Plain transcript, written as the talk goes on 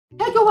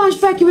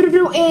HekoAsh back here with a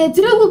video, and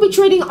today we'll be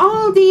trading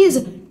all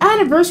these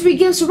anniversary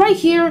gifts right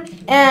here,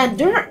 and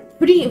they're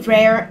pretty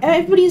rare.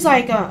 Everybody's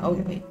like,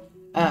 oh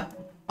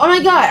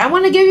my god, I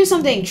want to give you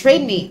something.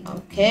 Trade me.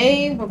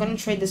 Okay, we're gonna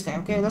trade this guy.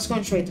 Okay, let's go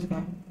and trade this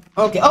guy.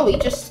 Okay, oh, he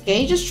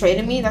just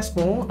traded me. That's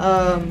cool.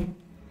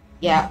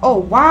 Yeah. Oh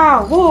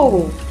wow.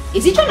 Whoa.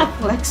 Is he trying to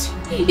flex?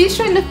 He's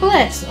trying to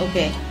flex.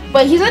 Okay,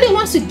 but he said he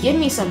wants to give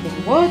me something.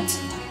 What?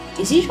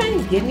 Is he trying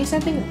to give me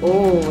something?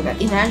 Oh,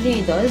 imagine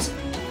he does.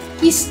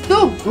 He's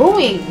still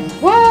going.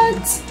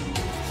 What?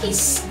 He's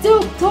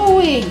still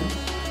going.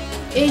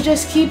 It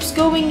just keeps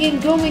going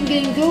and going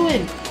and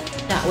going.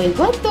 Now, wait,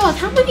 what the?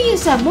 How many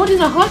is that? More than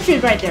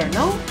 100 right there,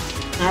 no?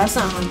 Nah, that's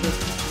not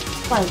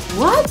 100. Like,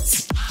 what?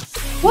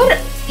 What?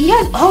 He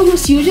has all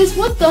those huges?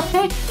 What the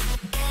heck?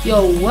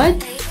 Yo,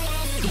 what?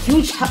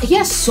 Huge. He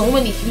has so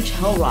many huge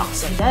hell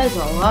rocks. Like, that is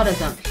a lot of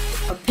them.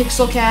 A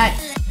pixel cat.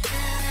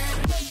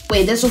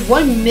 Wait, there's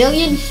 1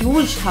 million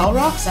huge hell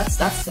rocks?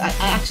 I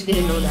actually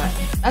didn't know that.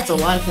 That's a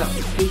lot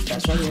of huge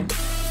cats right here.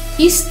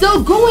 He's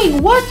still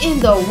going. What in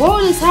the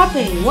world is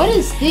happening? What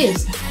is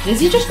this? Is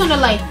he just gonna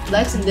like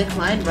flex and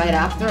decline right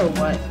after or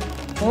what?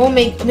 Oh,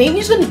 maybe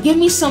he's gonna give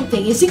me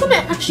something. Is he gonna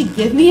actually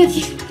give me it?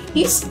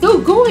 He's still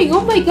going.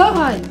 Oh my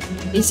god.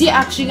 Is he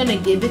actually gonna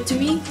give it to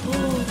me?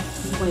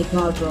 Oh my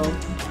god, bro.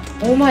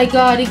 Oh my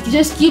god, it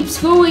just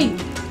keeps going.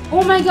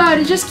 Oh my god,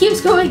 it just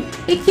keeps going.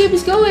 It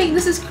keeps going.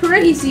 This is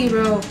crazy,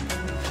 bro.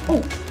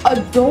 Oh, a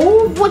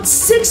dove? What?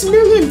 6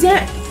 million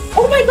damn.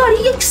 Oh my god,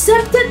 he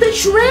accepted the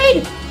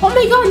trade. Oh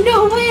my god,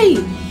 no way.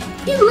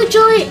 He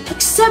literally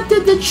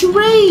accepted the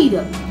trade.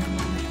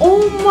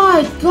 Oh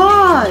my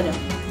god.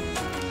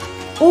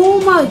 Oh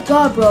my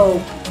god,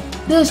 bro.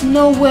 There's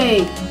no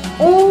way.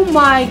 Oh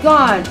my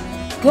god.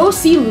 Go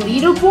see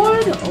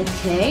leaderboard?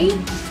 Okay.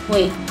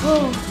 Wait.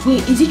 Oh,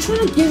 wait, is he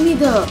trying to give me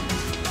the...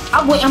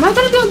 wait, am I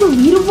gonna be on the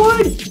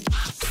leaderboard?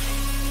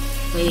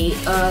 Wait,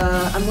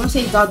 I'm gonna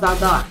say ...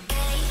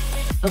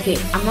 Okay,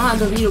 I'm not on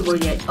the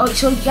leaderboard yet. Oh,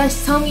 so you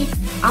guys tell me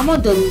I'm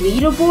on the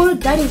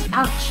leaderboard? That is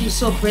actually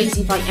so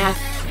crazy if I add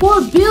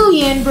 4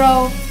 billion,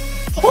 bro.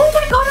 Oh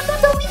my god, I'm on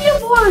the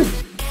leaderboard.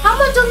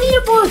 I'm on the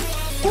leaderboard.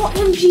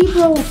 OMG,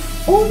 bro.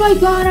 Oh my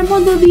god, I'm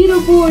on the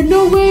leaderboard.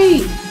 No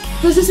way.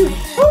 Because this is...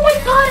 Oh my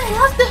god, I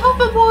have the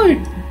hoverboard.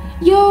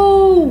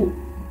 Yo.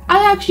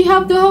 I actually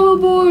have the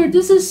hoverboard.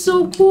 This is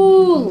so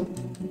cool.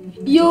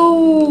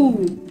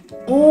 Yo.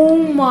 Oh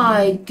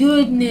my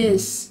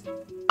goodness.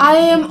 I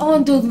am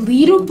on the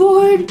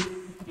leaderboard.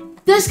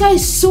 This guy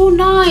is so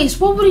nice.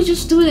 Why would he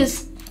just do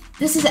this?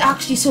 This is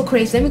actually so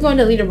crazy. Let me go on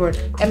the leaderboard.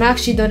 I'm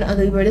actually done on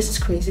the leaderboard. This is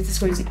crazy. This is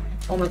crazy.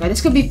 Oh my god.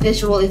 This could be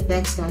visual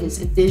effects, guys.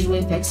 Visual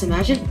effects.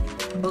 Imagine.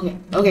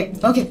 Okay.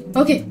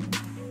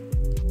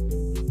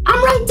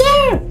 I'm right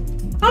there.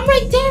 I'm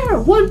right there.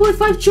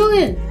 1.5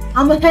 trillion.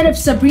 I'm ahead of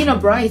Sabrina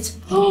Bright.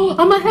 Oh,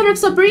 I'm ahead of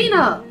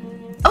Sabrina.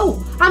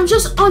 Oh, I'm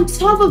just on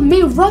top of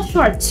May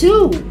Rushard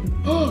too.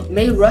 Oh,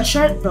 May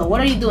Rushard, bro,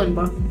 what are you doing,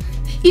 bro?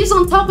 He's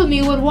on top of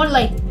me with one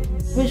like,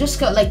 we just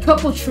got like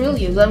couple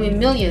trillions. I mean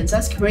millions.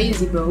 That's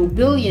crazy, bro.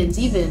 Billions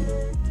even.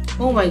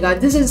 Oh my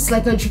god, this is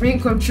like a dream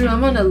come true.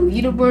 I'm on a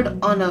leaderboard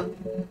on a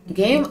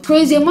game.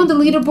 Crazy. I'm on the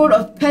leaderboard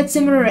of Pet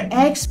Simulator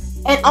X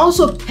and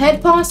also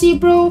Pet Posse,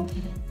 bro.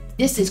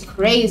 This is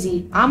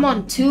crazy. I'm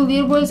on 2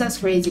 leaderboards. That's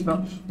crazy,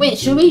 bro. Wait,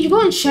 should we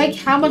go and check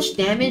how much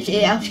damage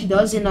it actually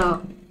does in the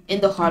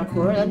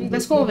hardcore?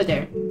 Let's go over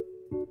there.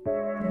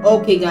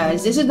 Okay,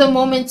 guys, this is the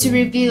moment to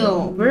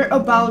reveal. We're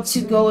about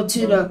to go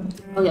to the...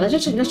 Okay, let's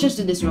just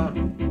do this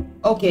round.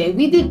 Okay,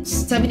 we did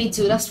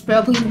 72. That's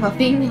probably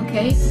nothing.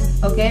 Okay.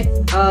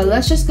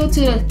 Let's just go to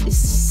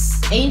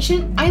the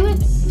ancient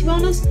island. To be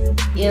honest,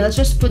 yeah. Let's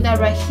just put that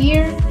right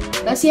here.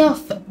 Let's see how.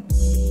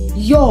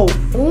 Yo,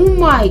 oh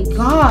my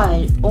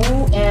god,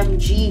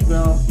 OMG,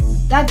 bro,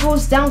 that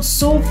goes down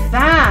so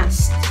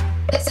fast.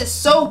 This is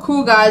so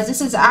cool, guys. This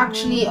is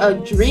actually a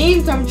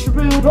dream come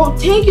true, bro.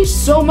 Thank you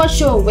so much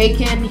to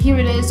Awaken. Here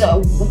it is,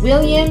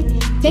 William.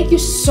 Thank you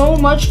so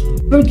much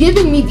for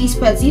giving me these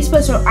pets. These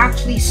pets are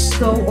actually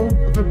so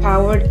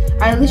overpowered.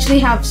 I literally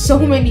have so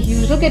many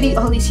huge. Look at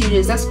all these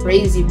huges. That's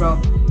crazy, bro.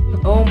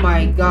 Oh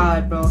my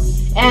god, bro.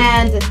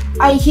 And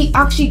he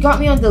actually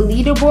got me on the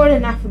leaderboard,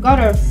 and I forgot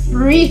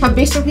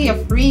basically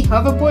a free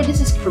hoverboard.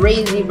 This is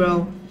crazy,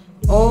 bro.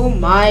 Oh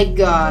my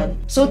god.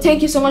 So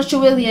thank you so much to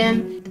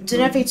William.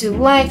 Don't forget to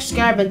like,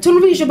 subscribe, and turn the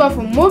notification bell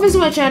for more videos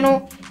on my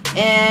channel.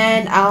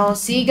 And I'll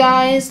see you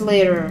guys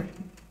later.